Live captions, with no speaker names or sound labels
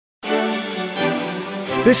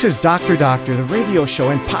This is Dr. Doctor, the radio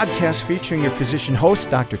show and podcast featuring your physician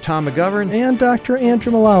host, Dr. Tom McGovern. And Dr.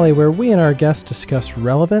 Andrew Mullally, where we and our guests discuss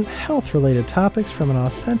relevant health-related topics from an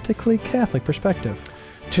authentically Catholic perspective.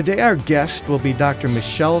 Today our guest will be Dr.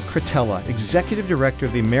 Michelle Cretella, Executive Director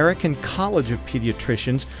of the American College of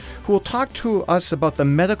Pediatricians, who will talk to us about the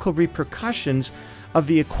medical repercussions of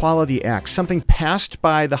the Equality Act, something passed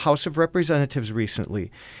by the House of Representatives recently.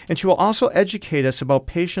 And she will also educate us about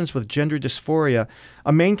patients with gender dysphoria,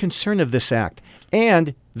 a main concern of this act.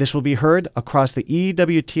 And this will be heard across the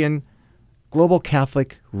EWTN Global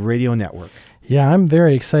Catholic Radio Network. Yeah, I'm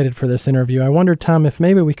very excited for this interview. I wondered, Tom, if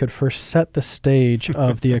maybe we could first set the stage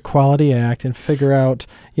of the Equality Act and figure out,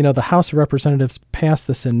 the House of Representatives passed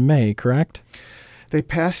this in May, correct? They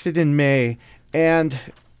passed it in May, and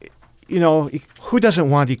who doesn't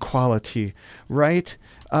want equality, right?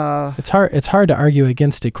 It's hard to argue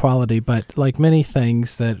against equality, but like many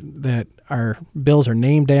things that our bills are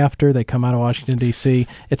named after, they come out of Washington, D.C.,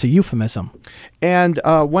 it's a euphemism. And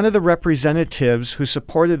one of the representatives who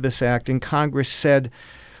supported this act in Congress said,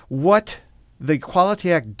 what the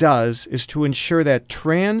Equality Act does is to ensure that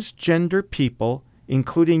transgender people,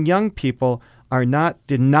 including young people, are not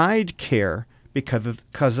denied care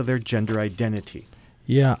because of their gender identity.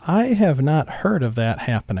 Yeah, I have not heard of that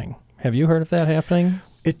happening. Have you heard of that happening?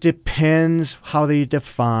 It depends how they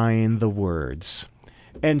define the words.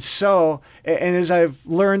 And so, and as I've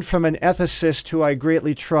learned from an ethicist who I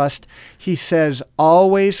greatly trust, he says,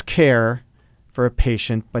 always care for a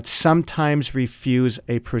patient, but sometimes refuse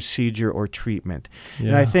a procedure or treatment. Yeah.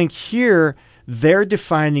 And I think here, they're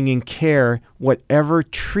defining in care whatever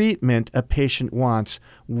treatment a patient wants,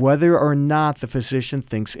 whether or not the physician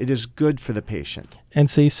thinks it is good for the patient. And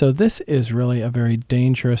see, so this is really a very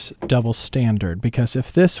dangerous double standard, because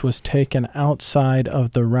if this was taken outside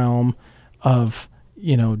of the realm of,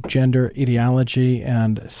 gender ideology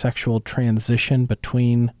and sexual transition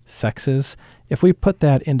between sexes, if we put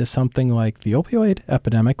that into something like the opioid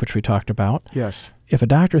epidemic, which we talked about, yes. If a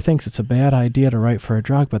doctor thinks it's a bad idea to write for a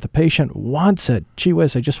drug, but the patient wants it, gee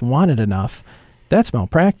whiz, they just want it enough, that's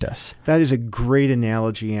malpractice. That is a great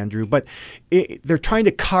analogy, Andrew. But they're trying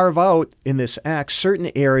to carve out in this act certain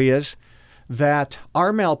areas that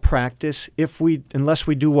are malpractice unless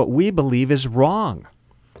we do what we believe is wrong.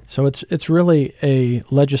 So it's really a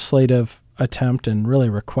legislative attempt and really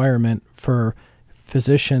requirement for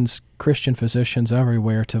physicians, Christian physicians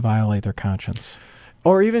everywhere, to violate their conscience.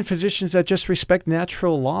 Or even physicians that just respect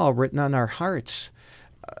natural law written on our hearts.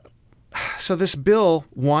 So this bill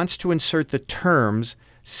wants to insert the terms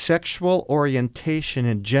sexual orientation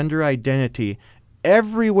and gender identity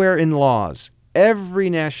everywhere in laws, every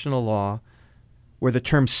national law where the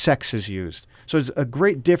term sex is used. So there's a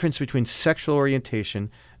great difference between sexual orientation,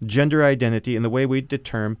 gender identity, and the way we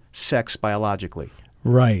determine sex biologically.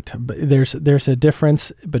 Right. But there's a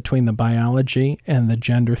difference between the biology and the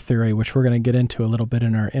gender theory, which we're going to get into a little bit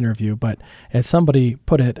in our interview. But as somebody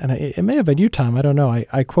put it, and it may have been you, Tom, I don't know.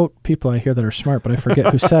 I quote people I hear that are smart, but I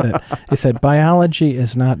forget who said it. They said, biology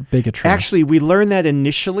is not bigotry. Actually, we learned that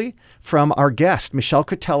initially from our guest, Michelle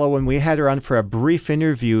Cretella, when we had her on for a brief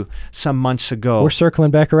interview some months ago. We're circling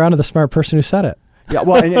back around to the smart person who said it. Yeah,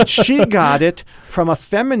 well, and she got it from a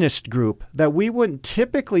feminist group that we wouldn't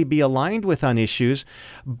typically be aligned with on issues,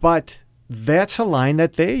 but that's a line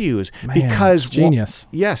that they use. Man, because it's genius.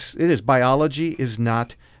 Yes, it is. Biology is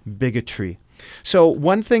not bigotry. So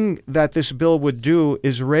one thing that this bill would do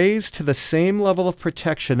is raise to the same level of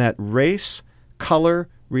protection that race, color,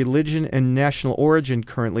 religion, and national origin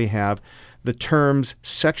currently have the terms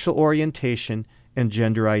sexual orientation and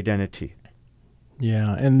gender identity.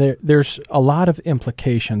 Yeah, and there's a lot of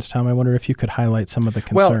implications. Tom, I wonder if you could highlight some of the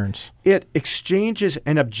concerns. Well, it exchanges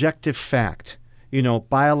an objective fact,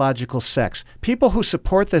 biological sex. People who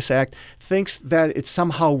support this act thinks that it's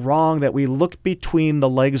somehow wrong that we look between the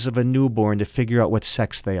legs of a newborn to figure out what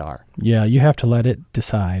sex they are. Yeah, you have to let it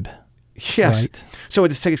decide. Yes. Right? So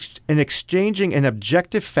it's an exchanging an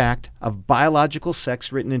objective fact of biological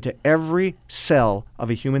sex written into every cell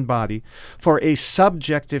of a human body for a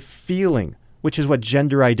subjective feeling, which is what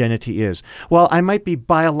gender identity is. Well, I might be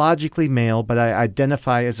biologically male, but I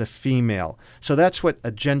identify as a female. So that's what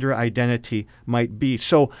a gender identity might be.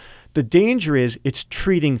 So the danger is it's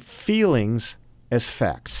treating feelings as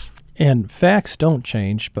facts. And facts don't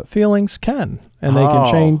change, but feelings can, and they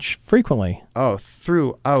can change frequently. Oh,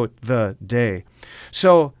 throughout the day.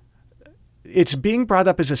 So it's being brought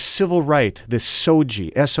up as a civil right, this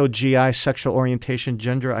SOGI, S-O-G-I, sexual orientation,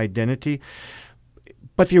 gender identity.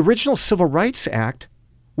 But the original Civil Rights Act,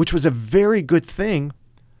 which was a very good thing,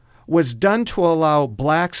 was done to allow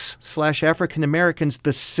blacks/African Americans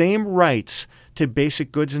the same rights to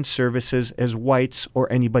basic goods and services as whites or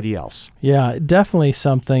anybody else. Yeah, definitely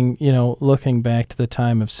something, looking back to the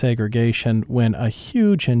time of segregation when a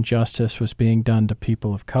huge injustice was being done to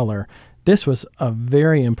people of color. This was a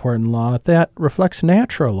very important law that reflects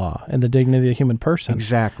natural law and the dignity of the human person.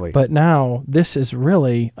 Exactly. But now this is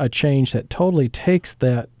really a change that totally takes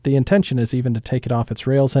that. The intention is even to take it off its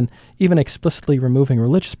rails and even explicitly removing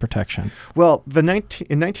religious protection. Well, in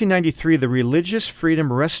 1993, the Religious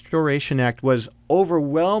Freedom Restoration Act was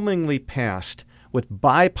overwhelmingly passed with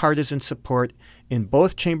bipartisan support in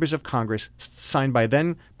both chambers of Congress, signed by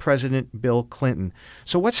then President Bill Clinton.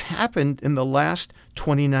 So what's happened in the last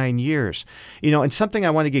 29 years? And something I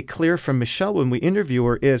want to get clear from Michelle when we interview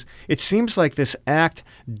her is it seems like this act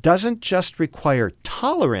doesn't just require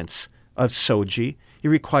tolerance of SOGI, it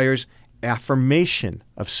requires affirmation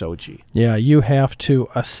of SOGI. Yeah, you have to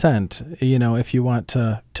assent, if you want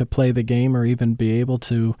to play the game or even be able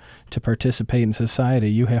to participate in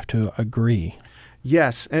society, you have to agree.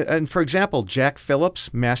 Yes, and for example, Jack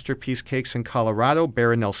Phillips, Masterpiece Cakes in Colorado,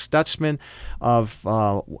 Baronelle Stutzman of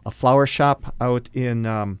a flower shop out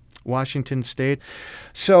in Washington State.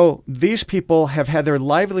 So these people have had their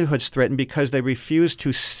livelihoods threatened because they refuse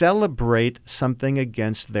to celebrate something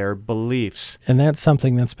against their beliefs. And that's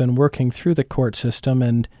something that's been working through the court system,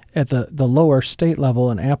 and at the lower state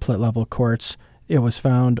level and appellate level courts, it was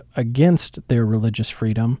found against their religious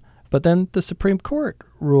freedom. But then the Supreme Court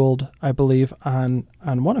ruled, I believe, on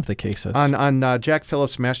one of the cases. On Jack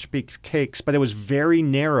Phillips' Masterpiece Cakes, but it was very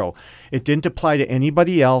narrow. It didn't apply to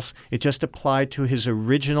anybody else. It just applied to his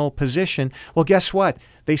original position. Well, guess what?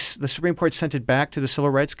 The Supreme Court sent it back to the Civil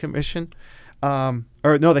Rights Commission.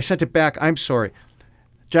 They sent it back. I'm sorry.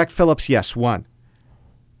 Jack Phillips, yes, won.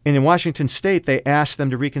 And in Washington State, they asked them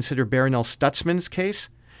to reconsider Baronelle Stutzman's case,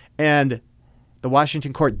 and the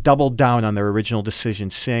Washington court doubled down on their original decision,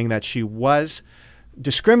 saying that she was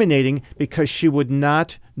discriminating because she would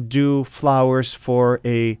not do flowers for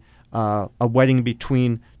a wedding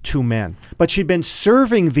between two men. But she'd been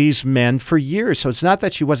serving these men for years, so it's not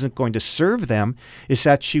that she wasn't going to serve them, it's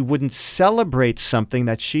that she wouldn't celebrate something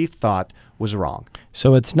that she thought was wrong.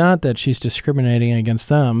 So it's not that she's discriminating against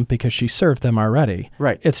them because she served them already.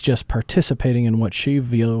 Right. It's just participating in what she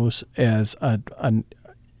views as an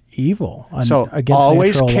evil. So against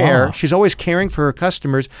always care. Law. She's always caring for her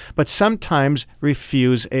customers, but sometimes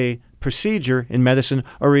refuse a procedure in medicine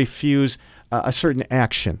or refuse a certain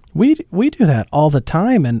action. We do that all the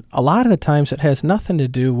time, and a lot of the times it has nothing to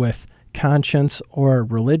do with conscience or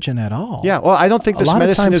religion at all. Yeah, well, I don't think this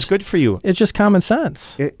medicine is good for you. It's just common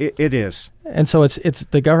sense. It is. And so it's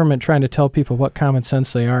the government trying to tell people what common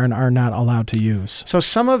sense they are and are not allowed to use. So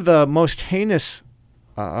some of the most heinous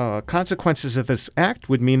consequences of this act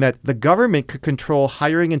would mean that the government could control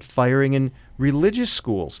hiring and firing in religious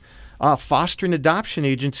schools. Foster and adoption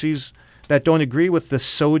agencies that don't agree with the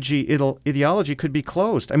SOGI ideology could be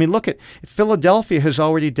closed. I mean, look at Philadelphia has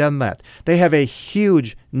already done that. They have a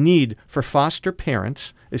huge need for foster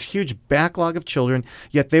parents, this huge backlog of children,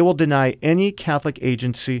 yet they will deny any Catholic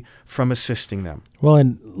agency from assisting them. Well,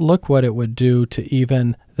 and look what it would do to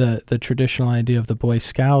even the traditional idea of the Boy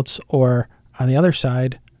Scouts, or on the other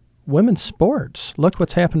side, women's sports. Look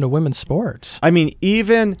what's happened to women's sports. I mean,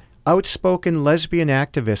 even outspoken lesbian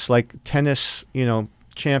activists like tennis,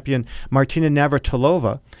 champion Martina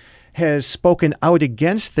Navratilova has spoken out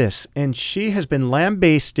against this, and she has been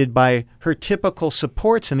lambasted by her typical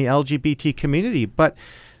supports in the LGBT community. But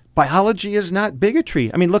biology is not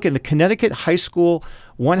bigotry. I mean, look, in the Connecticut high school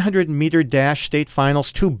 100-meter dash state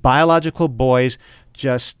finals, 2 biological boys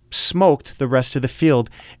just smoked the rest of the field,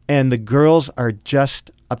 and the girls are just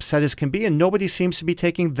upset as can be, and nobody seems to be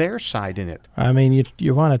taking their side in it. I mean,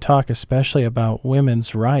 you want to talk especially about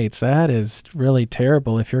women's rights. That is really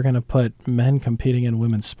terrible if you're going to put men competing in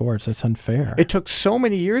women's sports. That's unfair. It took so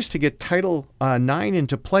many years to get Title IX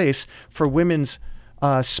into place for women's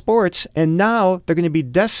sports, and now they're going to be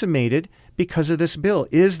decimated because of this bill.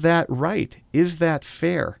 Is that right? Is that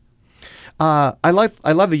fair? I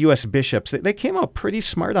love the U.S. bishops. They came out pretty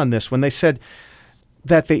smart on this when they said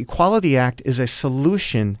that the Equality Act is a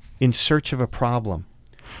solution in search of a problem.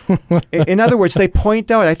 In other words, they point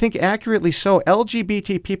out, I think accurately so,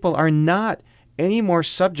 LGBT people are not any more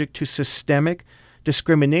subject to systemic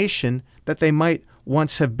discrimination that they might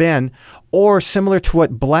once have been, or similar to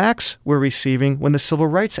what blacks were receiving when the Civil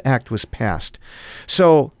Rights Act was passed.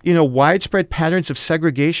 So, widespread patterns of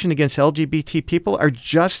segregation against LGBT people are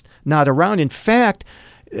just not around. In fact,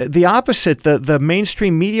 the opposite, the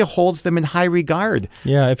mainstream media holds them in high regard.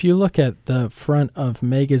 Yeah, if you look at the front of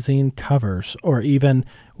magazine covers, or even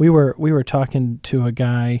we were talking to a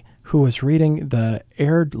guy who was reading the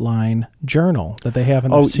airline journal that they have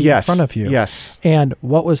in the seat in front of you. Yes. And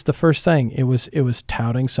what was the first thing? It was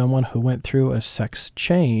touting someone who went through a sex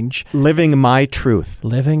change. Living my truth.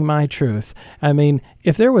 Living my truth. I mean,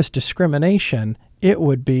 if there was discrimination, it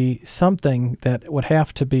would be something that would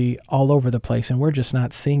have to be all over the place, and we're just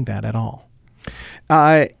not seeing that at all.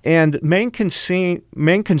 And main concerns,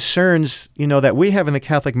 that we have in the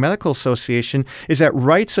Catholic Medical Association is that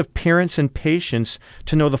rights of parents and patients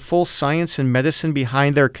to know the full science and medicine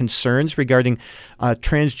behind their concerns regarding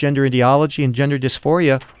transgender ideology and gender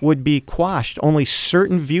dysphoria would be quashed. Only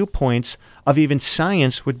certain viewpoints of even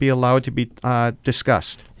science would be allowed to be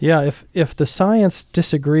discussed. Yeah, if the science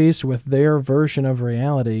disagrees with their version of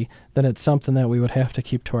reality, then it's something that we would have to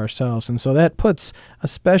keep to ourselves. And so that puts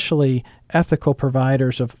especially ethical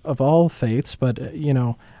providers of all faiths, but,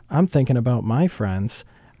 I'm thinking about my friends.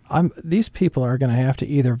 These people are going to have to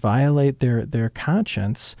either violate their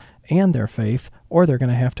conscience and their faith, or they're going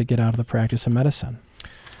to have to get out of the practice of medicine.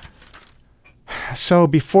 So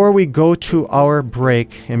before we go to our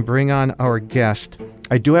break and bring on our guest,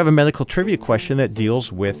 I do have a medical trivia question that deals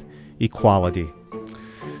with equality.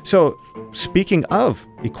 So speaking of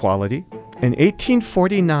equality, in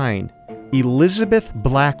 1849, Elizabeth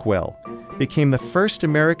Blackwell became the first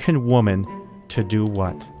American woman to do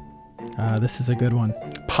what? This is a good one.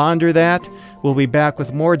 Ponder that. We'll be back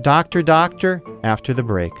with more Dr. Doctor after the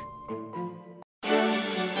break.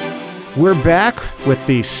 We're back with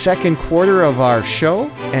the second quarter of our show,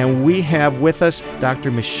 and we have with us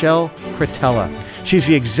Dr. Michelle Cretella. She's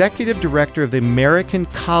the executive director of the American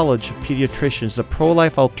College of Pediatricians, the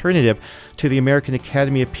pro-life alternative to the American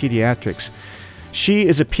Academy of Pediatrics. She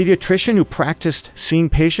is a pediatrician who practiced seeing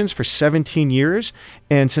patients for 17 years,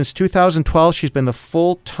 and since 2012, she's been the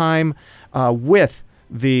full-time with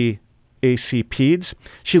the AC Peds.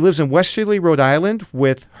 She lives in Westerly, Rhode Island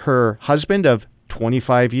with her husband of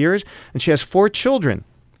 25 years, and she has 4 children.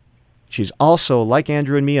 She's also, like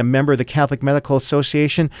Andrew and me, a member of the Catholic Medical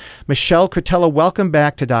Association. Michelle Cretella, welcome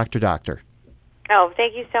back to Dr. Doctor. Oh,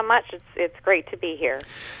 thank you so much. It's great to be here.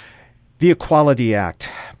 The Equality Act.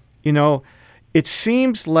 It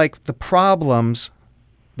seems like the problems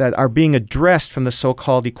that are being addressed from the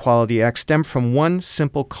so-called Equality Act stem from one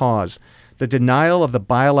simple cause, the denial of the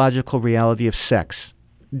biological reality of sex.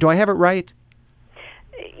 Do I have it right?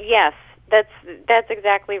 Yes. That's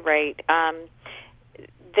exactly right.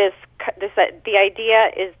 The idea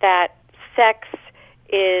is that sex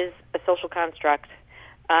is a social construct.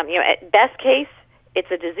 At best case, it's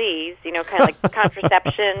a disease. Kind of like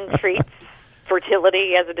contraception treats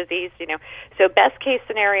fertility as a disease. So best case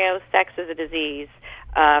scenario, sex is a disease.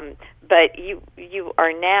 But we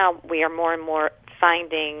are more and more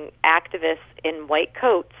finding activists in white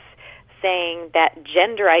coats saying that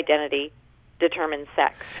gender identity determines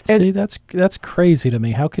sex. See, that's crazy to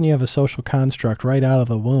me. How can you have a social construct right out of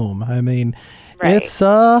the womb? I mean, right. It's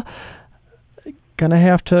gonna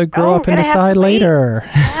have to grow up and decide later.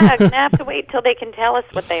 Yeah, gonna have to wait till they can tell us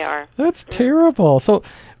what they are. That's terrible. So,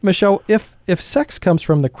 Michelle, if sex comes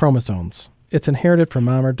from the chromosomes, it's inherited from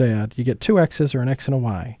mom or dad. You get 2 X's or an X and a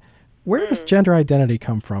Y. Where does gender identity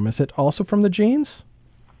come from? Is it also from the genes?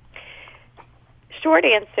 Short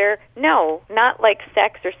answer, no, not like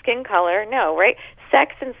sex or skin color, no, right?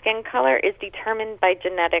 Sex and skin color is determined by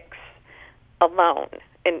genetics alone.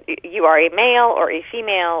 And you are a male or a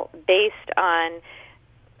female based on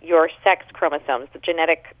your sex chromosomes, the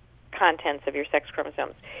genetic contents of your sex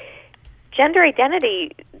chromosomes. Gender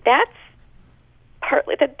identity, that's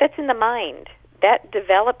in the mind. That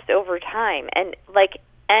develops over time. And like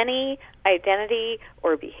any identity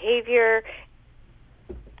or behavior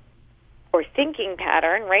or thinking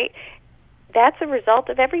pattern, right? That's a result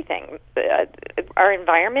of everything. Our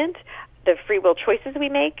environment, the free will choices we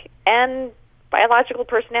make, and biological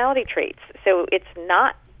personality traits. So it's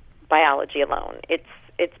not biology alone. It's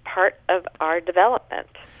part of our development.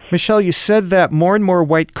 Michelle, you said that more and more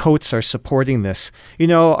white coats are supporting this.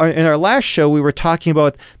 In our last show, we were talking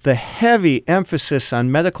about the heavy emphasis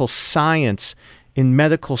on medical science in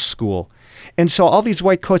medical school. And so all these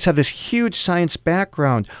white coats have this huge science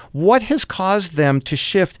background. What has caused them to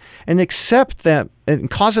shift and accept them and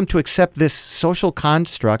cause them to accept this social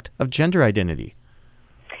construct of gender identity?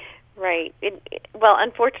 Right. Well,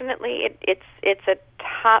 unfortunately, it's a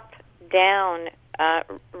top-down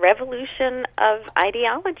revolution of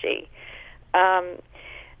ideology. I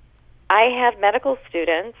have medical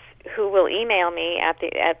students who will email me at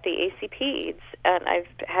the ACPs, and I've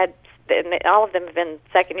had. All of them have been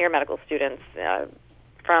second-year medical students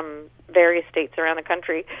from various states around the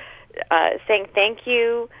country, saying thank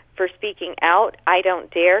you for speaking out. I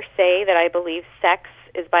don't dare say that I believe sex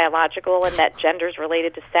is biological and that gender is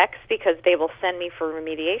related to sex, because they will send me for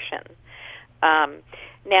remediation.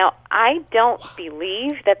 Now, I don't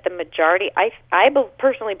believe that the majority,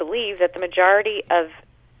 personally believe that the majority of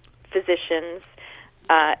physicians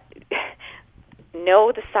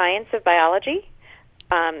know the science of biology,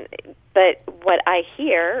 but what I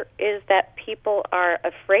hear is that people are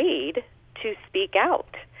afraid to speak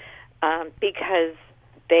out because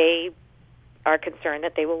they are concerned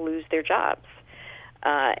that they will lose their jobs.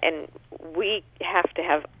 And we have to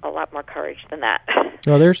have a lot more courage than that.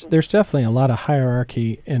 Well, there's definitely a lot of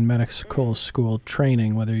hierarchy in medical school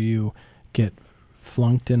training, whether you get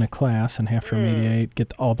flunked in a class and have to remediate,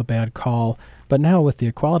 get all the bad call. But now with the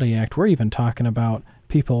Equality Act, we're even talking about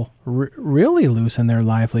people really losing their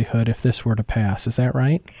livelihood if this were to pass. Is that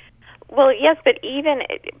right? Well, yes, but even,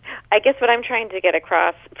 I guess what I'm trying to get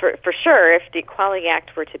across, for sure, if the Equality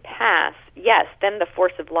Act were to pass, yes, then the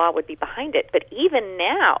force of law would be behind it. But even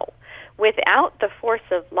now, without the force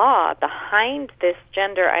of law behind this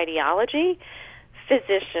gender ideology,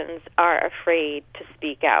 physicians are afraid to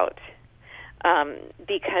speak out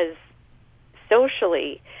because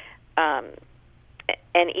socially, and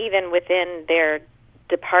even within their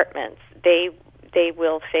departments, they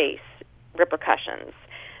will face repercussions.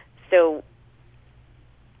 So,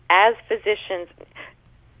 as physicians,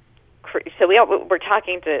 we're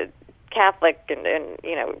talking to Catholic and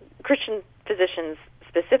Christian physicians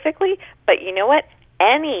specifically, but you know what?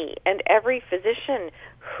 Any and every physician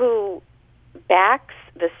who backs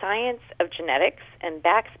the science of genetics and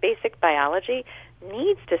backs basic biology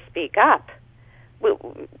needs to speak up.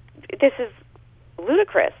 This is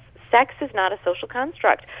ludicrous. Sex is not a social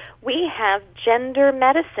construct. We have gender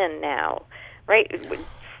medicine now, right?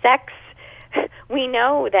 Sex, we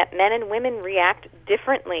know that men and women react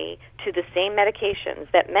differently to the same medications,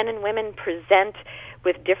 that men and women present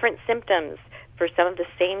with different symptoms for some of the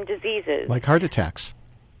same diseases. Like heart attacks.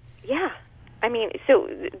 Yeah. I mean, so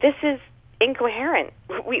this is incoherent.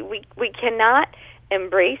 We cannot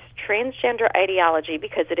embrace transgender ideology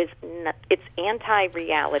because it's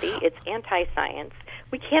anti-reality, it's anti-science.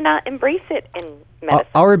 We cannot embrace it in medicine.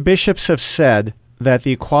 Our bishops have said that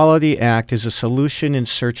the Equality Act is a solution in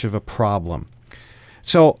search of a problem.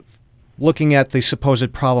 So, looking at the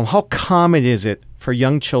supposed problem, how common is it for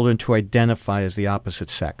young children to identify as the opposite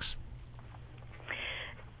sex?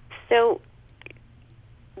 So,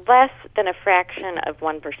 less than a fraction of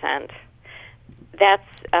 1%. That's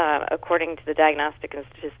according to the Diagnostic and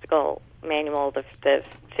Statistical Manual, the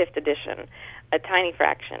 5th edition, a tiny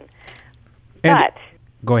fraction. But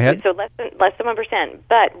go ahead. So less than 1%.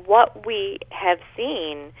 But what we have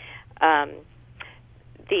seen,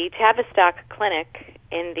 the Tavistock Clinic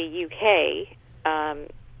in the UK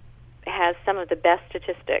has some of the best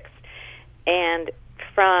statistics, and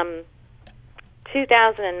from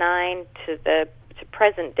 2009 to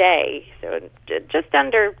present day, so just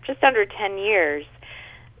under 10 years,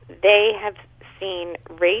 they have seen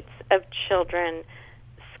rates of children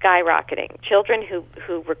skyrocketing. Children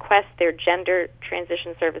who request their gender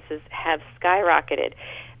transition services have skyrocketed.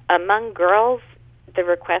 Among girls, the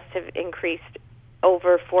requests have increased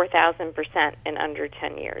over 4,000% in under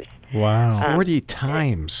 10 years. Wow. 40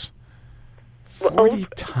 times. 40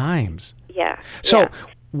 times. Yeah. So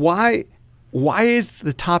why is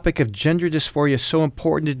the topic of gender dysphoria so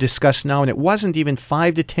important to discuss now? And it wasn't even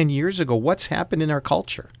 5 to 10 years ago. What's happened in our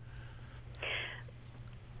culture?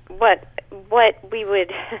 What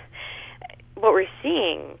we're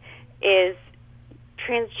seeing is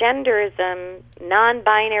transgenderism,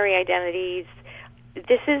 non-binary identities.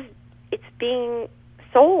 It's being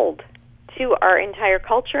sold to our entire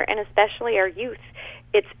culture and especially our youth.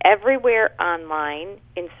 It's everywhere online,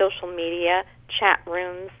 in social media, chat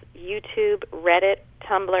rooms, YouTube, Reddit,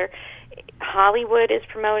 Tumblr. Hollywood is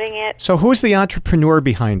promoting it. So who's the entrepreneur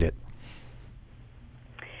behind it?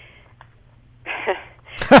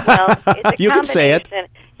 Well, it's a you can say it.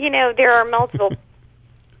 There are multiple.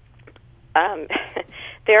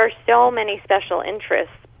 There are so many special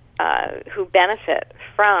interests who benefit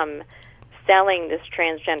from selling this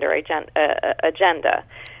transgender agenda.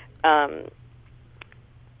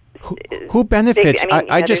 Who benefits?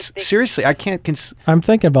 Seriously, I can't. I'm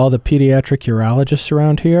thinking of all the pediatric urologists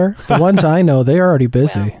around here. The ones I know, they're already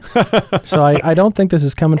busy. So I don't think this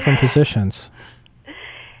is coming from physicians.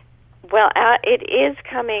 Well, it is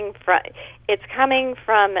coming from. It's coming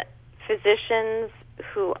from physicians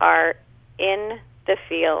who are in the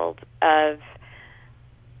field of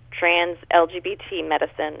trans LGBT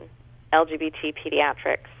medicine, LGBT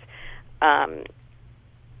pediatrics.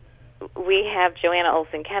 We have Joanna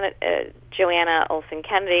Olson Joanna Olson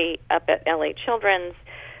Kennedy up at LA Children's,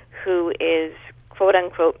 who is quote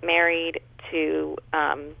unquote married to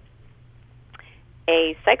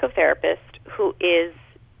a psychotherapist who is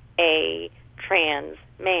a trans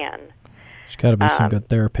man. There's got to be some good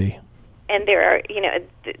therapy. And there are,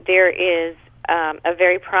 there is a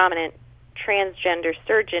very prominent transgender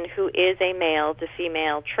surgeon who is a male to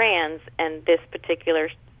female trans, and this particular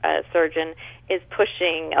surgeon is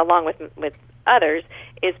pushing, along with others,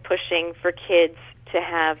 is pushing for kids to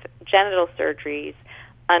have genital surgeries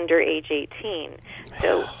under age 18.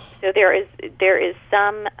 So there is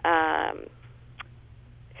some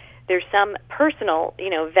there's some personal,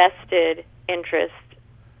 vested interest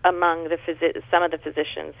among some of the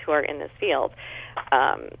physicians who are in this field,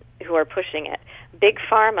 who are pushing it. Big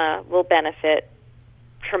Pharma will benefit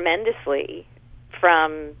tremendously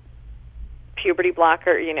from puberty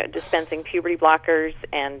blocker, dispensing puberty blockers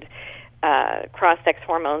and cross-sex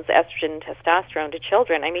hormones, estrogen, and testosterone to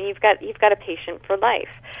children. I mean, you've got a patient for life.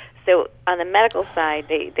 So on the medical side,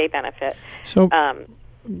 they benefit. So,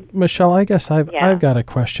 Michelle, I guess I've got a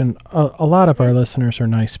question. A lot of our listeners are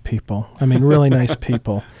nice people. I mean, really nice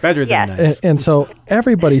people. Better than nice. And so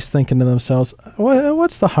everybody's thinking to themselves,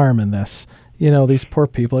 what's the harm in this? These poor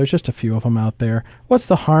people, there's just a few of them out there. What's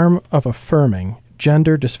the harm of affirming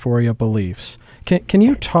gender dysphoria beliefs? Can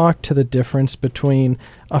you talk to the difference between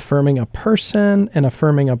affirming a person and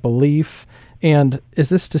affirming a belief? And is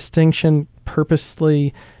this distinction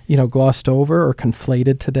purposely, glossed over or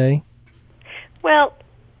conflated today? Well,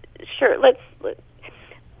 sure. Let's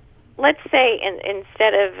say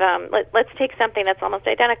instead of let's take something that's almost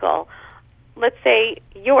identical. Let's say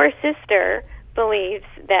your sister believes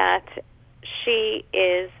that she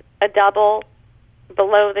is a double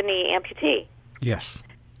below the knee amputee. Yes.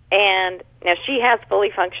 And now she has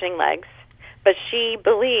fully functioning legs, but she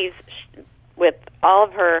believes with all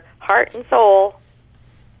of her heart and soul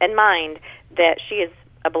and mind that she is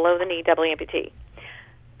a below the knee double amputee.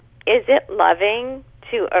 Is it loving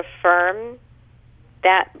to affirm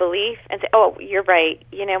that belief and say, oh, you're right,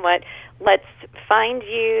 you know what, let's find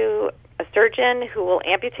you a surgeon who will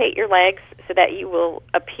amputate your legs so that you will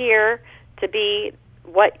appear to be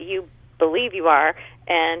what you believe you are,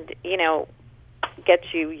 and,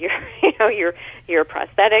 get you your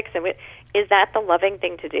prosthetics, and is that the loving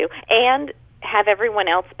thing to do? And have everyone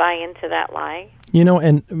else buy into that lie?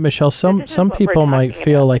 And Michelle, some people might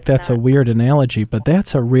feel like that's a weird analogy, but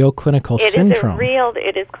that's a real clinical syndrome.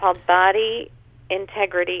 It is called body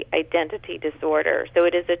integrity identity disorder. So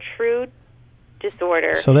it is a true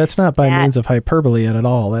disorder. So that's not by means of hyperbole at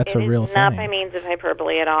all. That's a real thing. It is not by means of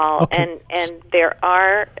hyperbole at all. Okay. And there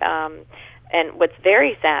are, and what's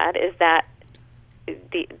very sad is that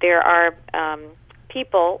there are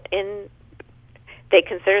people they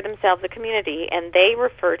consider themselves a community, and they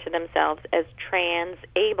refer to themselves as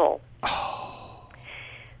trans-able. Oh.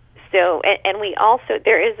 So, and we also,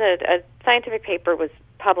 there is a scientific paper was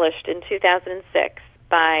published in 2006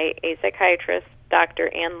 by a psychiatrist, Dr.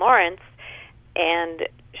 Ann Lawrence, and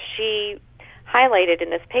she highlighted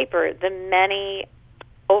in this paper the many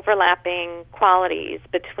overlapping qualities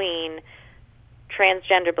between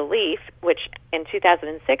transgender belief, which in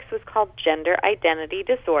 2006 was called gender identity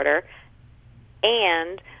disorder,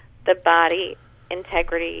 and the body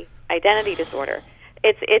integrity identity disorder.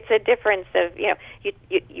 It's a difference of,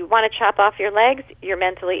 you want to chop off your legs, you're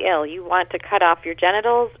mentally ill. You want to cut off your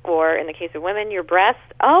genitals, or in the case of women, your breasts,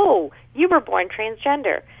 oh, you were born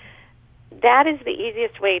transgender. That is the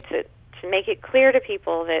easiest way to make it clear to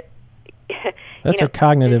people that that's a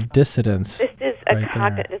cognitive dissonance. This is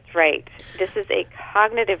that's right. This is a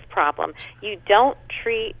cognitive problem. You don't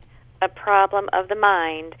treat a problem of the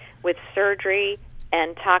mind with surgery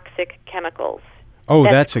and toxic chemicals. Oh,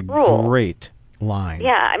 that's a cruel. Great line.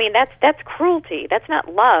 Yeah, I mean that's cruelty. That's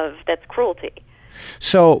not love. That's cruelty.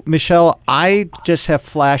 So, Michelle, I just have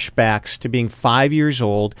flashbacks to being 5 years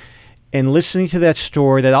old and listening to that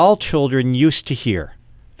story that all children used to hear,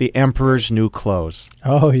 The Emperor's New Clothes.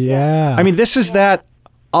 Oh, yeah. I mean, this is that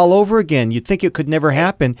all over again. You'd think it could never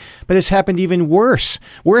happen, but it's happened even worse.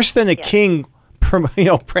 Worse than a king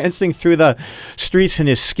prancing through the streets in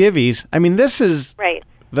his skivvies. I mean, this is... Right.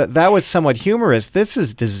 That was somewhat humorous. This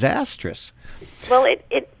is disastrous. Well, it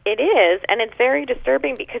is, and it's very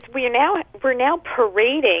disturbing because we're now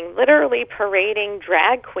literally parading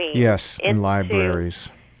drag queens. Yes, in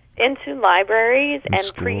libraries. Into libraries and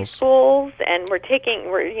schools. Preschools, and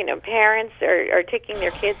parents are taking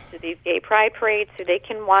their kids to these gay pride parades so they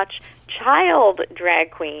can watch child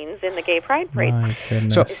drag queens in the gay pride parades. My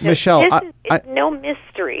goodness. So, Michelle, it's no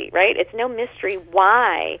mystery, right? It's no mystery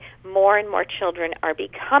why more and more children are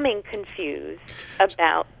becoming confused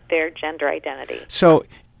about their gender identity. So,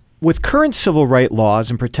 with current civil rights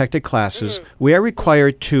laws and protected classes, we are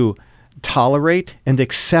required to tolerate and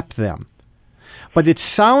accept them. But it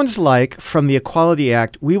sounds like from the Equality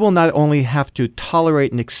Act, we will not only have to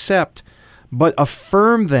tolerate and accept, but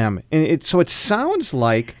affirm them. And so it sounds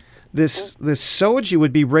like this SOGI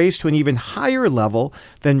would be raised to an even higher level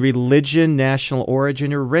than religion, national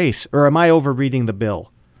origin, or race. Or am I overreading the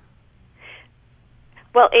bill?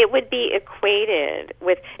 Well, it would be equated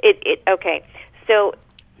with it. Okay, so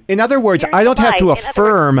in other words, I don't have to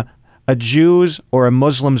affirm a Jew's or a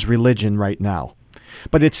Muslim's religion right now.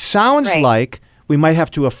 But it sounds like we might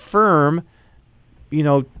have to affirm,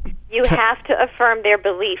 you have to affirm their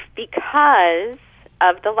belief because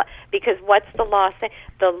of the law. Because what's the law saying?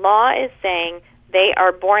 The law is saying they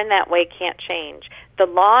are born that way, can't change. The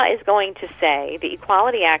law is going to say, the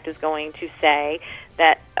Equality Act is going to say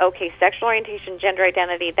that, okay, sexual orientation, gender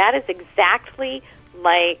identity, that is exactly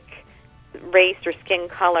like race or skin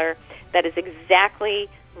color. That is exactly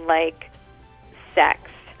like sex.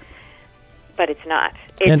 But it's not.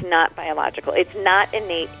 It's not biological. It's not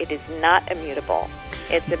innate. It is not immutable.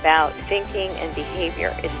 It's about thinking and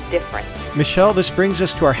behavior. It's different. Michelle, this brings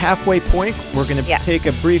us to our halfway point. We're going to take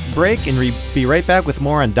a brief break and be right back with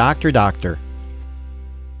more on Dr. Doctor.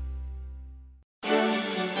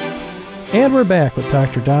 And we're back with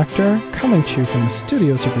Dr. Doctor, coming to you from the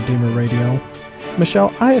studios of Redeemer Radio.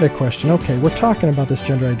 Michelle, I had a question. Okay, we're talking about this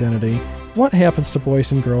gender identity. What happens to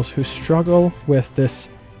boys and girls who struggle with this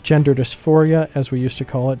gender dysphoria, as we used to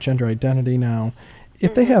call it, gender identity now?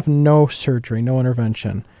 If they have no surgery, no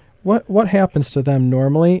intervention, what happens to them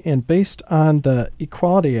normally? And based on the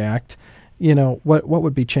Equality Act, what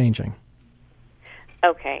would be changing?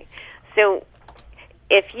 Okay, so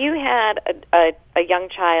if you had a young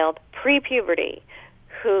child pre-puberty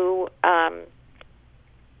who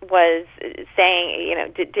was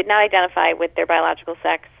saying, did not identify with their biological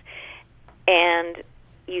sex, and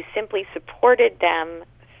you simply supported them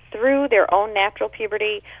through their own natural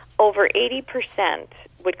puberty, over 80%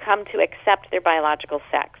 would come to accept their biological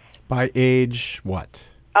sex. By age what?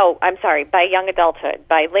 Oh, I'm sorry, by young adulthood,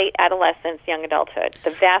 by late adolescence, young adulthood.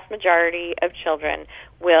 The vast majority of children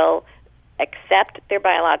will accept their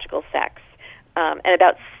biological sex. And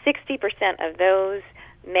about 60% of those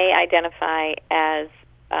may identify as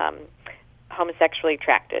homosexually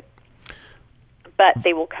attracted. But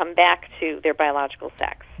they will come back to their biological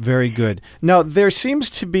sex. Very good. Now, there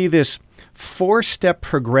seems to be this 4-step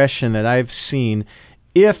progression that I've seen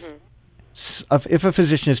if a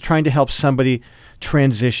physician is trying to help somebody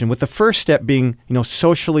transition, with the first step being,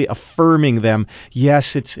 socially affirming them.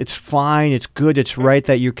 Yes, it's fine, it's good, it's right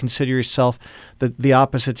that you consider yourself the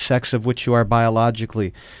opposite sex of which you are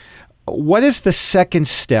biologically. What is the second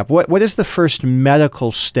step? What is the first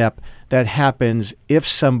medical step that happens if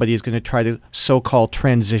somebody is going to try to so-called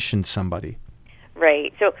transition somebody?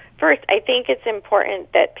 Right. So first, I think it's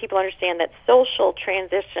important that people understand that social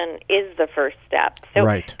transition is the first step. So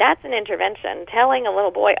that's an intervention. Telling a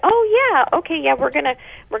little boy, we're gonna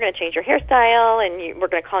change your hairstyle, and we're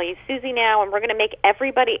gonna call you Susie now, and we're gonna make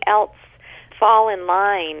everybody else fall in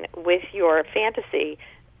line with your fantasy.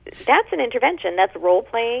 That's an intervention. That's role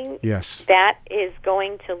playing. Yes. That is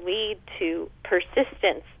going to lead to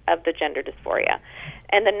persistence of the gender dysphoria.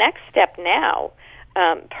 And the next step now,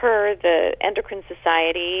 per the Endocrine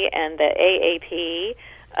Society and the AAP,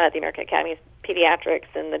 the American Academy of Pediatrics,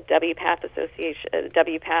 and the WPATH Association,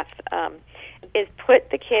 is put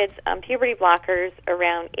the kids on puberty blockers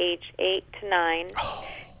around age 8 to 9.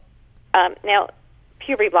 Now,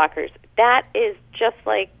 puberty blockers, that is just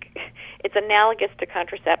like, it's analogous to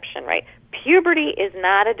contraception, right? Puberty is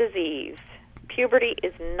not a disease. Puberty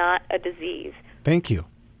is not a disease. Thank you.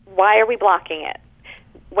 Why are we blocking it?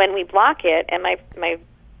 When we block it, and my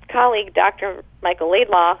colleague, Dr. Michael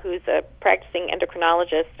Laidlaw, who's a practicing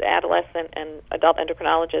endocrinologist, adolescent and adult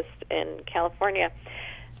endocrinologist in California,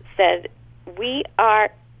 said we are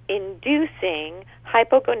inducing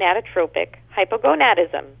hypogonadotropic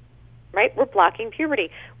hypogonadism, right? We're blocking puberty.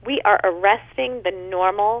 We are arresting the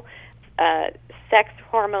normal sex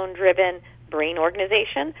hormone-driven brain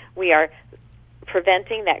organization. We are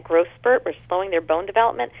preventing that growth spurt. We're slowing their bone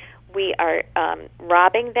development. We are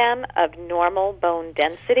robbing them of normal bone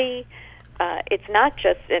density. It's not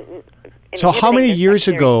just... So how many years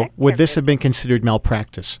ago would this have been considered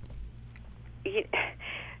malpractice?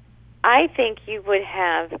 I think you would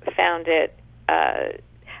have found it,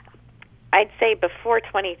 I'd say before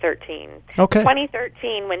 2013. Okay.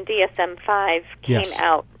 2013, when DSM-5 came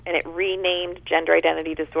out and it renamed gender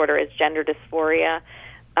identity disorder as gender dysphoria,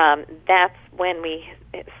 that's when we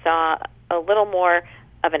saw a little more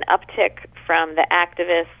of an uptick from the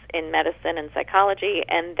activists in medicine and psychology,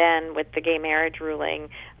 and then with the gay marriage ruling,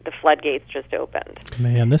 the floodgates just opened.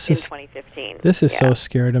 Man, this in is 2015. This is so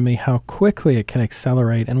scary to me how quickly it can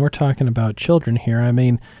accelerate. And we're talking about children here. I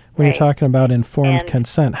mean, when you're talking about informed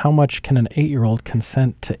consent, how much can an 8-year-old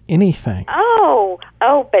consent to anything?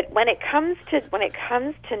 But when it comes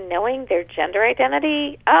to knowing their gender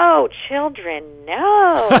identity, children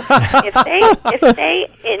know. if they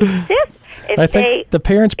insist, I think the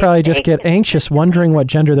parents probably just get anxious wondering what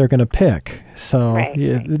gender they're going to pick. So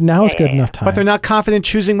now is good enough time. But they're not confident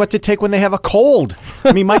choosing what to take when they have a cold.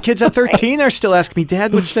 I mean, my kids at 13 are still asking me,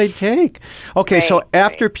 Dad, which should I take? Okay, so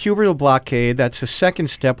after pubertal blockade, that's the second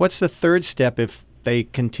step. What's the third step if they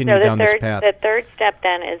continue down this path? The third step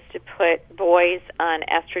then is to put boys on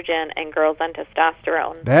estrogen and girls on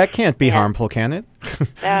testosterone. That can't be harmful, can it?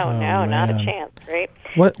 No, not a chance, right?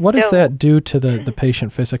 What does that do to the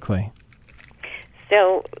patient physically?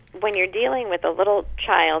 So when you're dealing with a little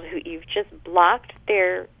child who you've just blocked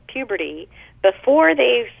their puberty before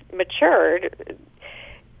they've matured,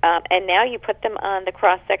 and now you put them on the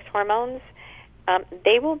cross-sex hormones,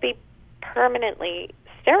 they will be permanently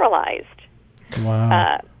sterilized.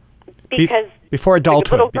 Wow. Because before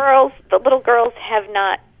adulthood, the little girls have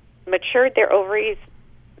not matured their ovaries.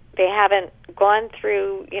 They haven't gone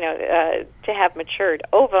through, to have matured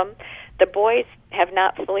ovum. The boys have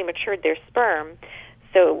not fully matured their sperm.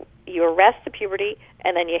 So you arrest the puberty,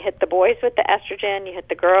 and then you hit the boys with the estrogen, you hit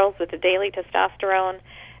the girls with the daily testosterone,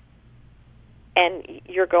 and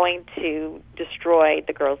you're going to destroy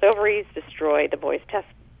the girls' ovaries, destroy the boys'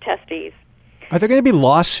 testes. Are there going to be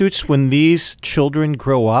lawsuits when these children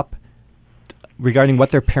grow up regarding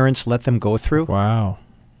what their parents let them go through? Wow.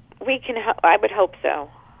 I would hope so.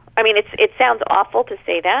 I mean, it sounds awful to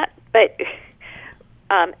say that, but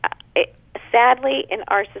sadly, in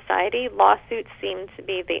our society, lawsuits seem to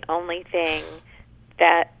be the only thing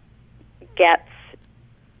that gets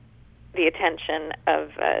the attention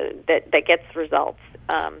of that gets results.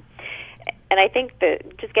 And I think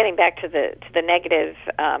that just getting back to the negative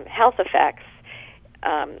health effects,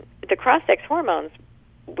 the cross-sex hormones,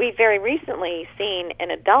 we've very recently seen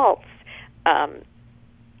in adults,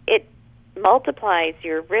 it multiplies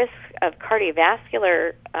your risk of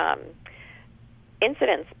cardiovascular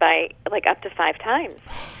incidents by up to 5 times.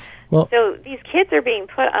 Well, so these kids are being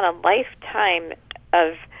put on a lifetime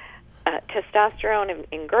of testosterone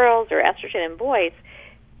in girls or estrogen in boys.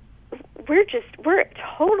 We're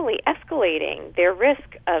totally escalating their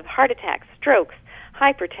risk of heart attacks, strokes,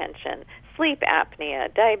 hypertension, sleep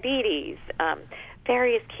apnea, diabetes,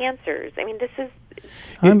 various cancers. I mean, this is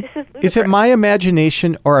ludicrous. Is it my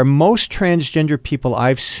imagination, or are most transgender people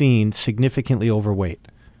I've seen significantly overweight?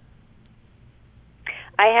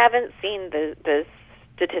 I haven't seen the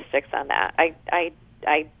statistics on that. I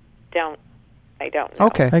don't know.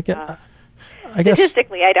 Okay. I guess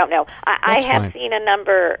Statistically, I don't know. I have fine. seen a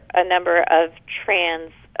number of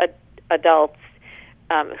trans adults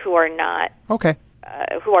who are not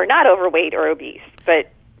overweight or obese,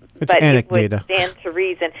 but It's it anecdata. would stand to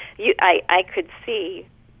reason. I could see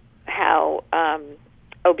how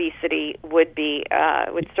obesity would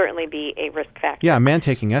certainly be a risk factor. Yeah, a man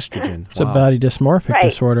taking estrogen. it's a body dysmorphic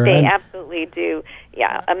disorder. They and absolutely do.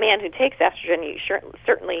 Yeah, a man who takes estrogen,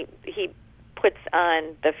 certainly he puts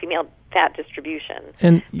on the female fat distribution,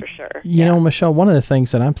 and for sure. You know, Michelle, one of the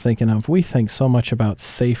things that I'm thinking of, we think so much about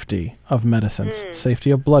safety of medicines,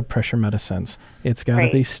 safety of blood pressure medicines. It's got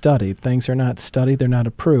to be studied. Things are not studied, they're not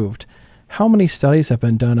approved. How many studies have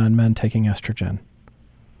been done on men taking estrogen?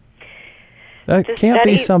 That can't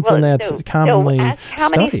be something that's commonly how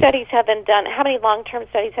studied. many studies have been done? How many long-term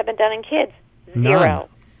studies have been done in kids? Zero.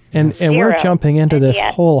 And we're jumping into this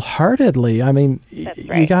wholeheartedly. I mean,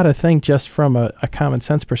 you got to think just from a common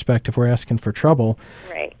sense perspective, we're asking for trouble.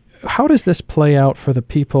 Right. How does this play out for the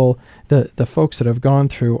people, the folks that have gone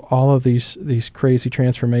through all of these crazy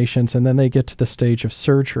transformations, and then they get to the stage of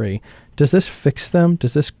surgery? Does this fix them?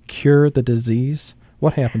 Does this cure the disease?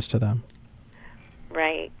 What happens to them?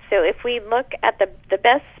 Right. So if we look at the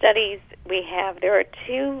best studies we have, there are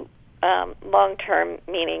 2 long-term,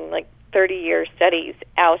 meaning 30-year studies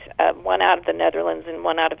out, one out of the Netherlands and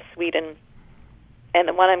one out of Sweden. And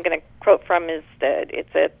the one I'm going to quote from is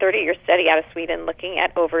it's a 30-year study out of Sweden looking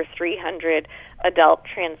at over 300 adult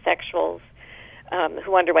transsexuals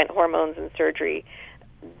who underwent hormones and surgery.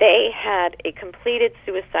 They had a completed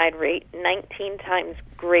suicide rate 19 times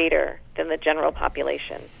greater than the general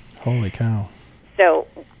population. Holy cow. So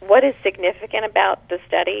what is significant about the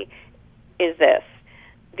study is this.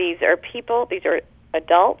 These are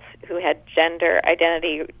adults who had gender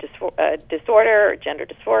identity disorder or gender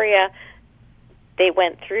dysphoria. They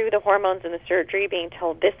went through the hormones and the surgery being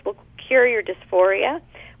told this will cure your dysphoria,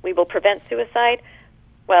 we will prevent suicide.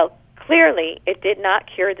 Well, clearly it did not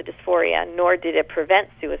cure the dysphoria, nor did it prevent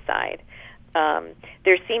suicide.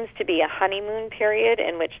 There seems to be a honeymoon period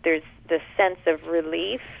in which there's the sense of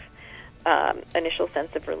relief, initial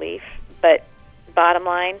sense of relief, but bottom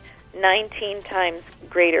line, 19 times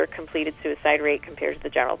greater completed suicide rate compared to the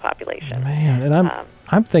general population. Man, and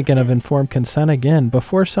I'm thinking of informed consent again.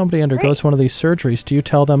 Before somebody undergoes one of these surgeries, do you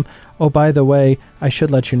tell them, oh, by the way, I should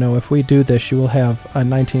let you know, if we do this, you will have a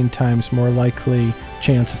 19 times more likely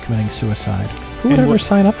chance of committing suicide? Who would ever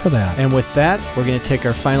sign up for that? And with that, we're going to take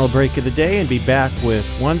our final break of the day and be back with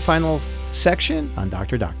one final section on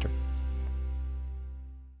Dr. Doctor.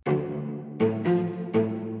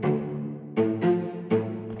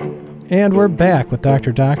 And we're back with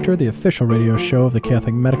Dr. Doctor, the official radio show of the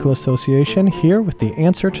Catholic Medical Association, here with the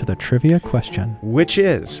answer to the trivia question. Which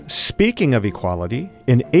is, speaking of equality,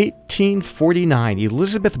 in 1849,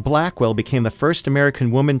 Elizabeth Blackwell became the first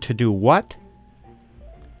American woman to do what?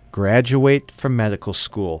 Graduate from medical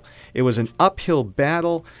school. It was an uphill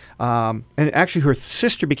battle, and actually her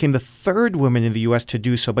sister became the third woman in the U.S. to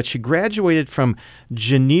do so, but she graduated from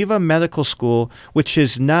Geneva Medical School, which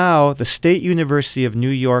is now the State University of New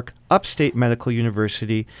York, Upstate Medical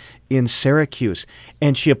University in Syracuse.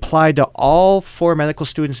 And she applied to all 4 medical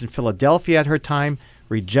students in Philadelphia at her time,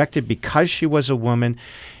 rejected because she was a woman.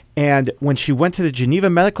 And when she went to the Geneva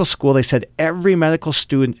Medical School, they said every medical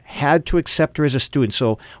student had to accept her as a student.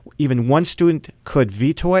 So even one student could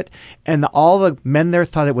veto it. And all the men there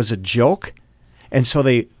thought it was a joke. And so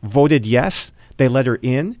they voted yes. They let her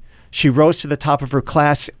in. She rose to the top of her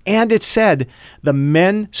class. And it said the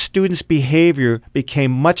men students' behavior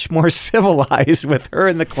became much more civilized with her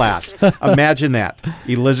in the class. Imagine that.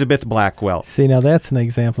 Elizabeth Blackwell. See, now that's an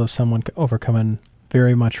example of someone overcoming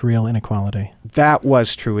very much real inequality. That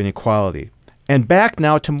was true inequality. And back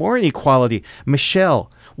now to more inequality. Michelle,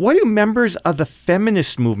 what do members of the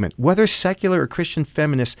feminist movement, whether secular or Christian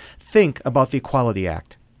feminists, think about the Equality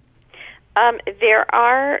Act? There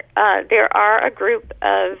are a group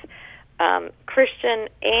of Christian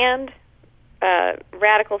and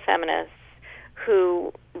radical feminists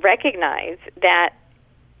who recognize that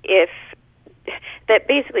that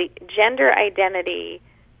basically gender identity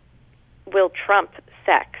will trump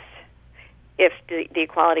sex if the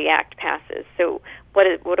Equality Act passes. So what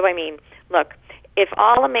do I mean? Look, if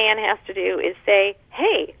all a man has to do is say,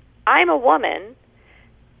 hey, I'm a woman,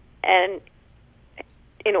 and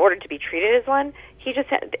in order to be treated as one,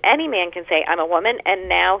 any man can say, I'm a woman, and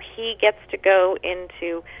now he gets to go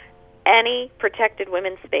into any protected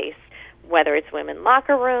women's space, whether it's women's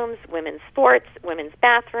locker rooms, women's sports, women's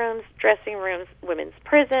bathrooms, dressing rooms, women's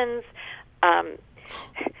prisons.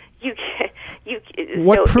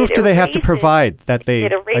 What proof do they have to provide that they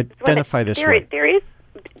identify this way? There is,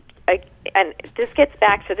 and this gets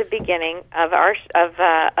back to the beginning of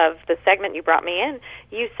the segment you brought me in.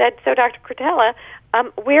 You said, so Dr. Cretella,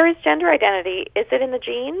 where is gender identity? Is it in the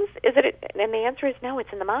genes? And the answer is no,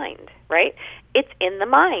 it's in the mind, right? It's in the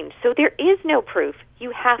mind. So there is no proof.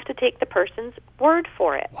 You have to take the person's word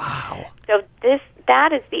for it. Wow. So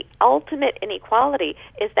that is the ultimate inequality,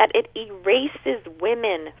 is that it erases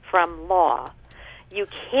women from law. You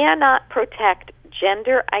cannot protect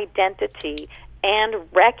gender identity and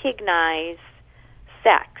recognize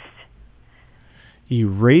sex.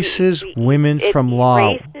 Erases women from law.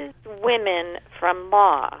 Erases women from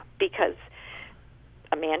law because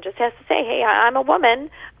a man just has to say, hey, I'm a woman,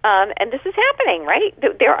 and this is happening, right?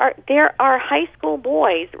 There are high school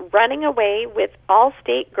boys running away with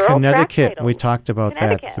all-state girl Connecticut, track titles. We talked about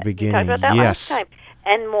that at the beginning. We talked about that last time.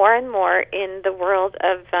 And more in the world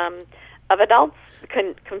of adults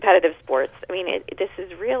competitive sports. I mean, this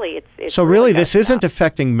is really it's so really this isn't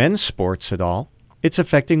affecting men's sports at all. It's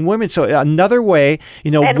affecting women. So another way,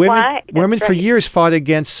 women for years fought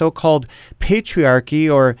against so-called patriarchy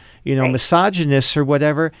or, misogynists or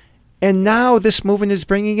whatever, and now this movement is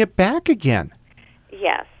bringing it back again.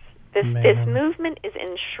 Yes. This movement is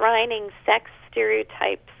enshrining sex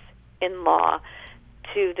stereotypes in law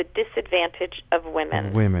to the disadvantage of women.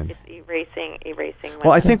 It's erasing women.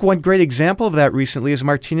 Well, I think one great example of that recently is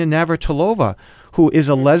Martina Navratilova, who is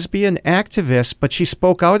a lesbian activist, but she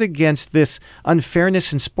spoke out against this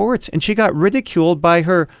unfairness in sports, and she got ridiculed by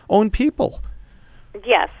her own people.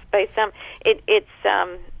 Yes, by some. It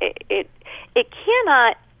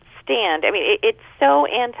cannot stand. I mean, it's so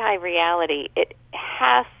anti-reality. It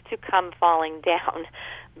has to come falling down.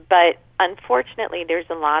 But unfortunately, there's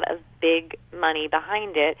a lot of big money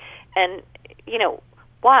behind it. And,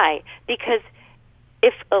 why? Because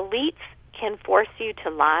if elites can force you to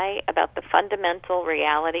lie about the fundamental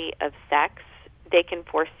reality of sex, they can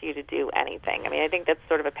force you to do anything. I mean, I think that's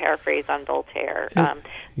sort of a paraphrase on Voltaire.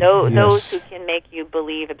 Those who can make you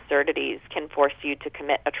believe absurdities can force you to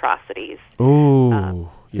commit atrocities. Ooh,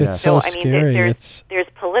 yes. It's so I mean, scary. there's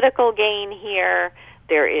political gain here.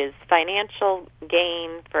 There is financial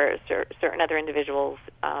gain for certain other individuals.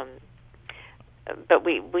 But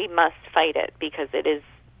we must fight it because it is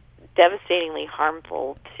devastatingly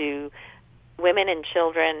harmful to women and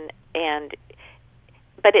children,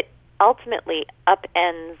 but it ultimately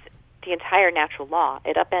upends the entire natural law.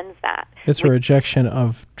 It upends that. It's a rejection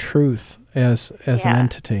of truth as an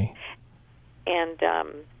entity. And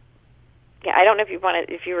I don't know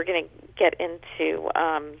if you were going to get into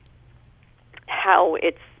how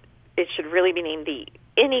it should really be named the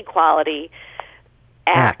Inequality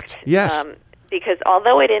Act. Yes. Because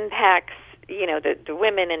although it impacts, the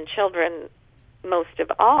women and children most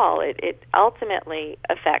of all, it ultimately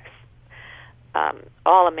affects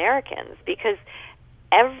all Americans, because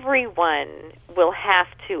everyone will have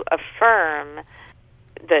to affirm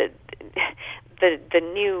the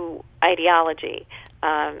new ideology.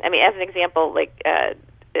 I mean, as an example, like a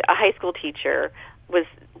high school teacher was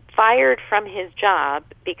fired from his job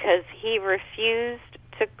because he refused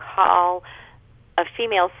to call a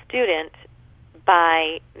female student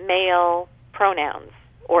by male pronouns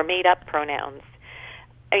or made-up pronouns.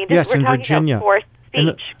 I mean, yes, we're in talking Virginia. about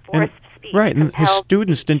forced speech. Right, and his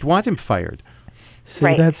students didn't want him fired. See,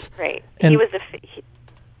 right, that's right. And he was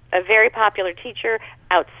a very popular teacher,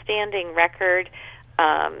 outstanding record.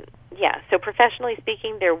 So professionally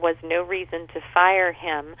speaking, there was no reason to fire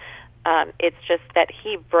him. It's just that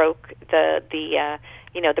he broke the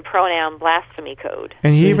pronoun blasphemy code.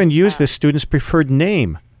 And he even used the student's preferred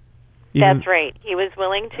name. That's right. He was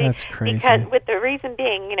willing to. That's crazy. Because with the reason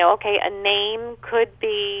being, a name could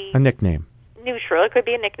be a nickname. Neutral. It could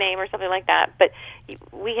be a nickname or something like that. But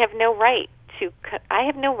we have no right to. I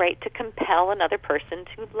have no right to compel another person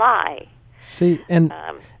to lie. See, and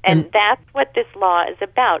that's what this law is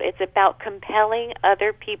about. It's about compelling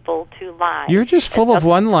other people to lie. You're just full of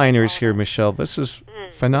one-liners here, Michelle. This is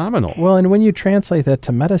phenomenal. Well, and when you translate that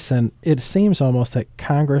to medicine, it seems almost that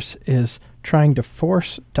Congress is trying to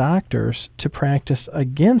force doctors to practice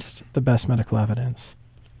against the best medical evidence.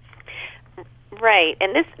 Right,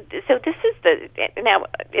 and this is now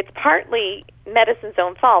it's partly medicine's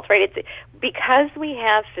own fault, right? It's because we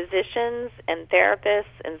have physicians and therapists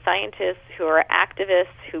and scientists who are activists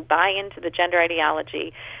who buy into the gender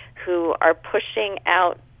ideology, who are pushing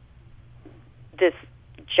out this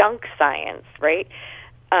junk science, right?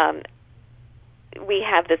 We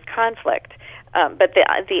have this conflict, but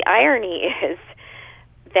the irony is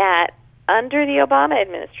that under the Obama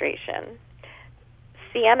administration,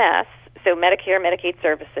 CMS, so Medicare and Medicaid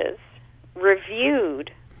Services,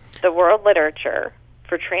 reviewed the world literature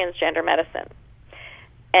for transgender medicine.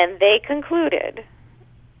 And they concluded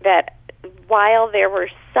that while there were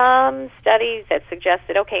some studies that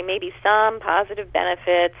suggested, okay, maybe some positive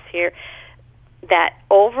benefits here, that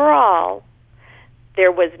overall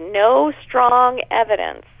there was no strong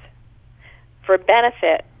evidence for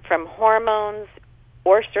benefit from hormones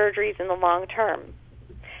or surgeries in the long term.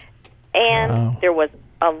 And there was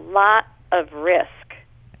a lot of risk.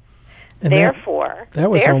 And therefore,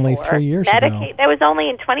 that was only 3 years ago. That was only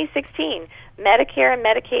in 2016. Medicare and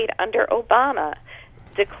Medicaid under Obama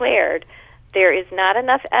declared there is not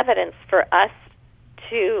enough evidence for us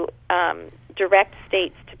to direct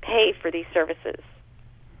states to pay for these services.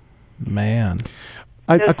 Man.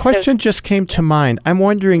 A question just came to mind. I'm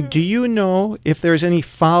wondering, do you know if there's any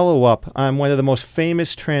follow-up on one of the most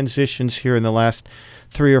famous transitions here in the last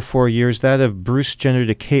 3 or 4 years, that of Bruce Jenner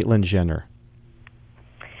to Caitlyn Jenner?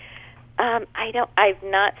 I've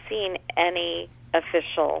not seen any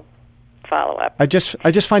official follow-up. I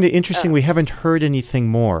just find it interesting we haven't heard anything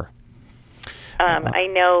more. I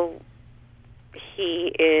know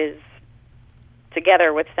he is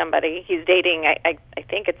together with somebody. He's dating. I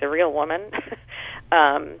think it's a real woman.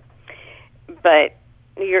 But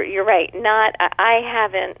you're right. I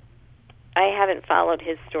haven't followed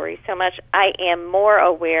his story so much. I am more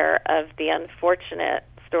aware of the unfortunate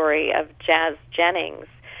story of Jazz Jennings.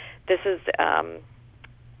 This is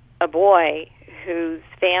a boy whose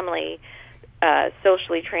family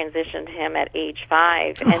socially transitioned him at age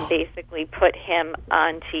 5 and basically put him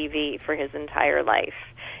on TV for his entire life.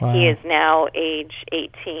 Wow. He is now age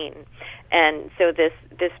 18. And so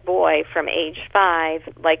this boy from age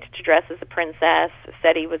 5 liked to dress as a princess,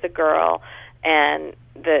 said he was a girl, and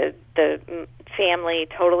the family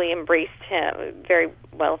totally embraced him, very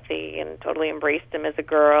wealthy, and totally embraced him as a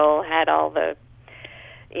girl, had all the,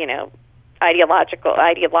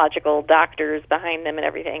 ideological doctors behind them and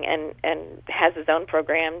everything, and has his own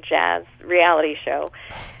program, Jazz Reality Show.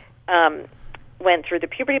 Went through the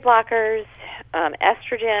puberty blockers,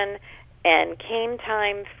 estrogen, and came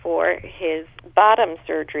time for his bottom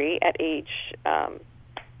surgery at age,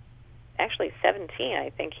 actually 17, I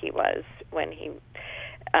think he was, when he,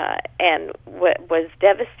 and was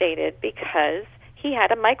devastated because he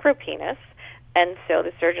had a micropenis. And so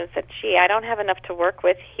the surgeon said, gee, I don't have enough to work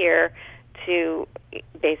with here to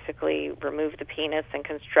basically remove the penis and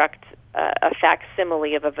construct a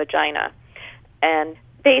facsimile of a vagina. And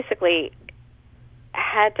basically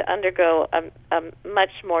had to undergo a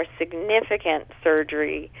much more significant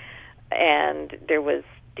surgery, and there was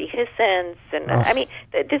dehiscence. And I mean,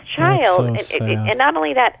 this child, so and not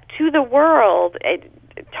only that, to the world,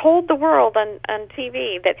 told the world on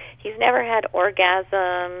TV that he's never had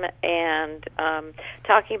orgasm, and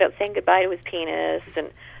talking about saying goodbye to his penis, and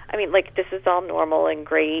I mean, like, this is all normal and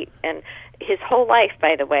great. And his whole life,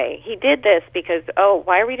 by the way, he did this because,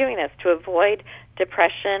 why are we doing this? To avoid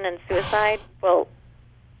depression and suicide? Well,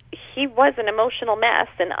 he was an emotional mess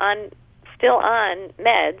and still on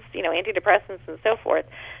meds, antidepressants and so forth,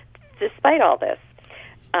 despite all this.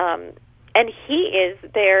 And he is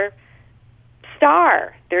their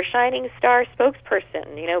star, their shining star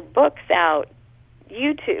spokesperson, books out,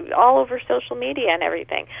 YouTube, all over social media and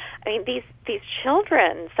everything. I mean, these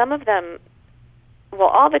children, some of them, well,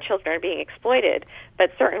 all the children are being exploited,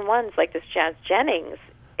 but certain ones, like this Jazz Jennings,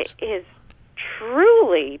 is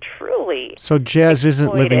truly, truly So Jazz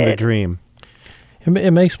isn't living the dream.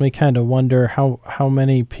 It makes me kind of wonder how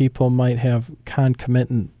many people might have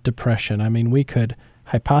concomitant depression. I mean, we could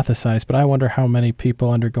hypothesize, but I wonder how many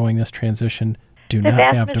people undergoing this transition do not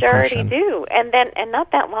have depression. The vast majority do. And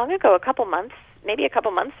not that long ago, maybe a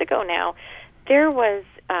couple months ago now, there was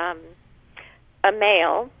a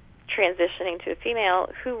male transitioning to a female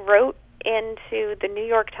who wrote into the New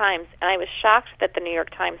York Times, and I was shocked that the New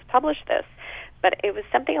York Times published this, but it was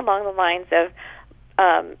something along the lines of,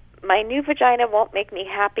 my new vagina won't make me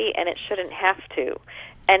happy, and it shouldn't have to.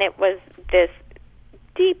 And it was this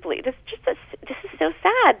is so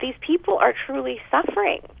sad. These people are truly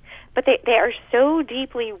suffering, but they are so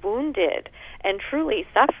deeply wounded and truly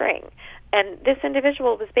suffering. And this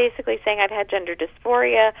individual was basically saying, I've had gender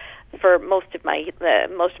dysphoria for most of my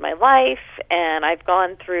life, and I've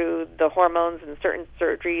gone through the hormones and certain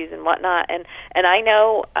surgeries and whatnot, and I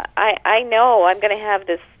know I'm going to have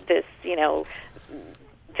this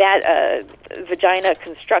vagina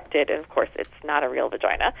constructed, and of course it's not a real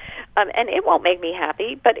vagina, and it won't make me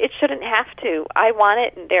happy, but it shouldn't have to. I want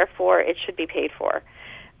it, and therefore it should be paid for.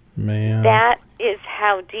 Man, that is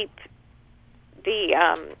how deep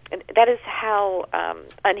that is how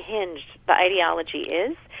unhinged the ideology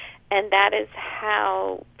is, and that is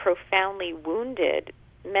how profoundly wounded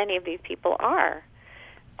many of these people are.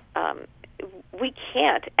 We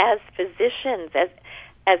can't, as physicians,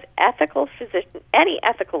 as ethical physician, any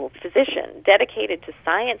ethical physician dedicated to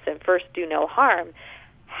science and first do no harm,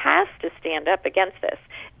 has to stand up against this.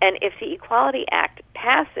 And if the Equality Act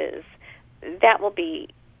passes, that will be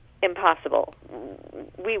impossible.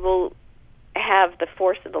 We will have the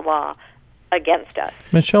force of the law against us.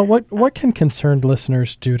 Michelle, what can concerned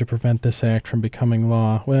listeners do to prevent this act from becoming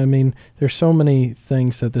law? Well, I mean, there's so many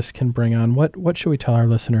things that this can bring on. What should we tell our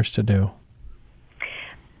listeners to do?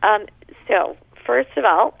 So, first of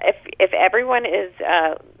all, if everyone is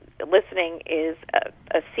listening is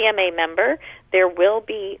a CMA member, there will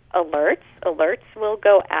be alerts. Alerts will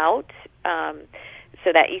go out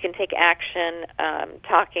so that you can take action,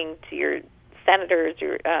 talking to your senators.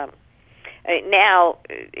 Now,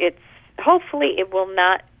 hopefully it will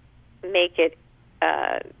not make it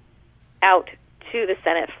out to the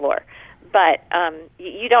Senate floor. But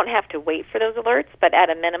you don't have to wait for those alerts. But at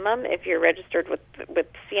a minimum, if you're registered with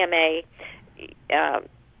CMA,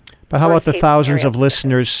 but how about the thousands of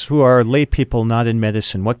listeners who are lay people not in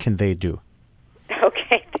medicine? What can they do?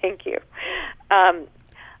 Okay, thank you.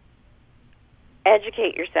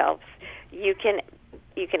 Educate yourselves. You can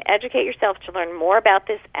educate yourself to learn more about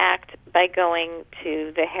this act by going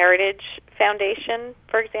to the Heritage Foundation,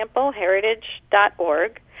 for example,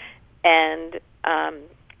 heritage.org, and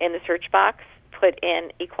in the search box, put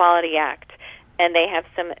in Equality Act. And they have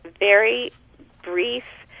some very brief,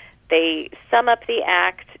 they sum up the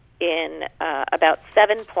act in about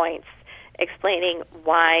 7 points, explaining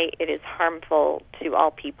why it is harmful to all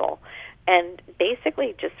people. And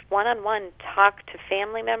basically just one-on-one talk to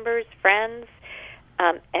family members, friends,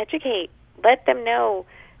 educate, let them know,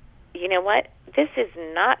 you know what, this is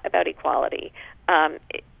not about equality.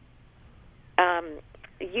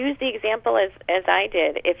 use the example as I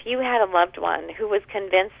did. If you had a loved one who was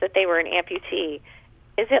convinced that they were an amputee,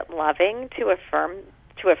 is it loving to affirm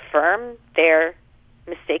their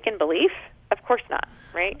mistaken belief? Of course not,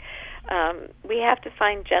 right? We have to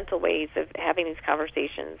find gentle ways of having these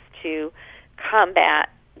conversations to combat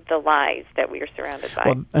the lies that we are surrounded by.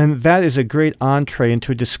 Well, and that is a great entree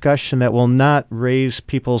into a discussion that will not raise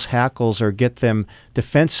people's hackles or get them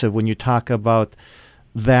defensive when you talk about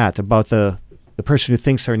that, about the person who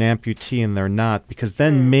thinks they're an amputee and they're not, because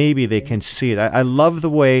then maybe they can see it. I love the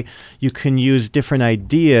way you can use different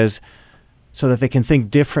ideas so that they can think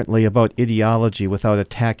differently about ideology without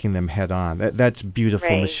attacking them head on. That's beautiful,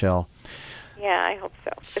 Right. Michelle. Yeah, I hope so.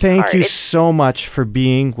 It's Thank hard. you so much for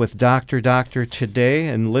being with Dr. Doctor today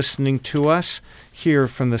and listening to us here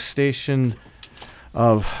from the stations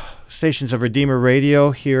of Redeemer Radio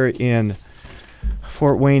here in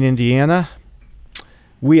Fort Wayne, Indiana.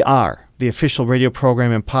 We are the official radio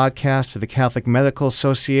program and podcast of the Catholic Medical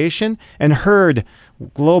Association and heard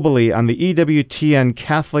globally on the EWTN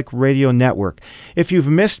Catholic Radio Network. If you've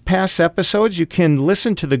missed past episodes, you can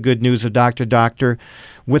listen to the good news of Dr. Doctor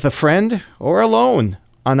with a friend or alone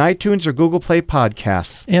on iTunes or Google Play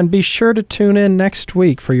Podcasts. And be sure to tune in next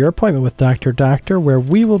week for your appointment with Dr. Doctor, where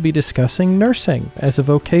we will be discussing nursing as a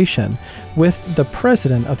vocation with the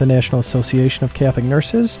president of the National Association of Catholic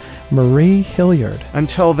Nurses, Marie Hilliard.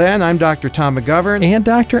 Until then, I'm Dr. Tom McGovern. And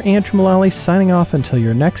Dr. Andrew Mullally signing off until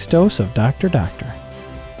your next dose of Dr. Doctor.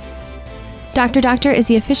 Dr. Doctor is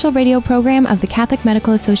the official radio program of the Catholic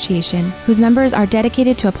Medical Association, whose members are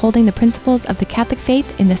dedicated to upholding the principles of the Catholic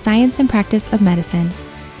faith in the science and practice of medicine.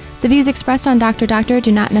 The views expressed on Dr. Doctor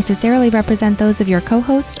do not necessarily represent those of your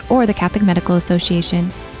co-host or the Catholic Medical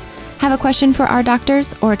Association. Have a question for our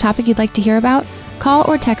doctors or a topic you'd like to hear about? Call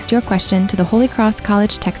or text your question to the Holy Cross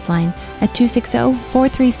College text line at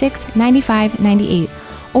 260-436-9598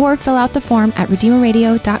 or fill out the form at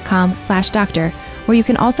redeemerradio.com/doctor, where you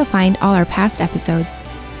can also find all our past episodes.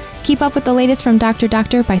 Keep up with the latest from Dr.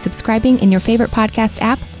 Doctor by subscribing in your favorite podcast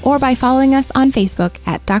app or by following us on Facebook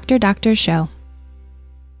at Dr. Doctor Show.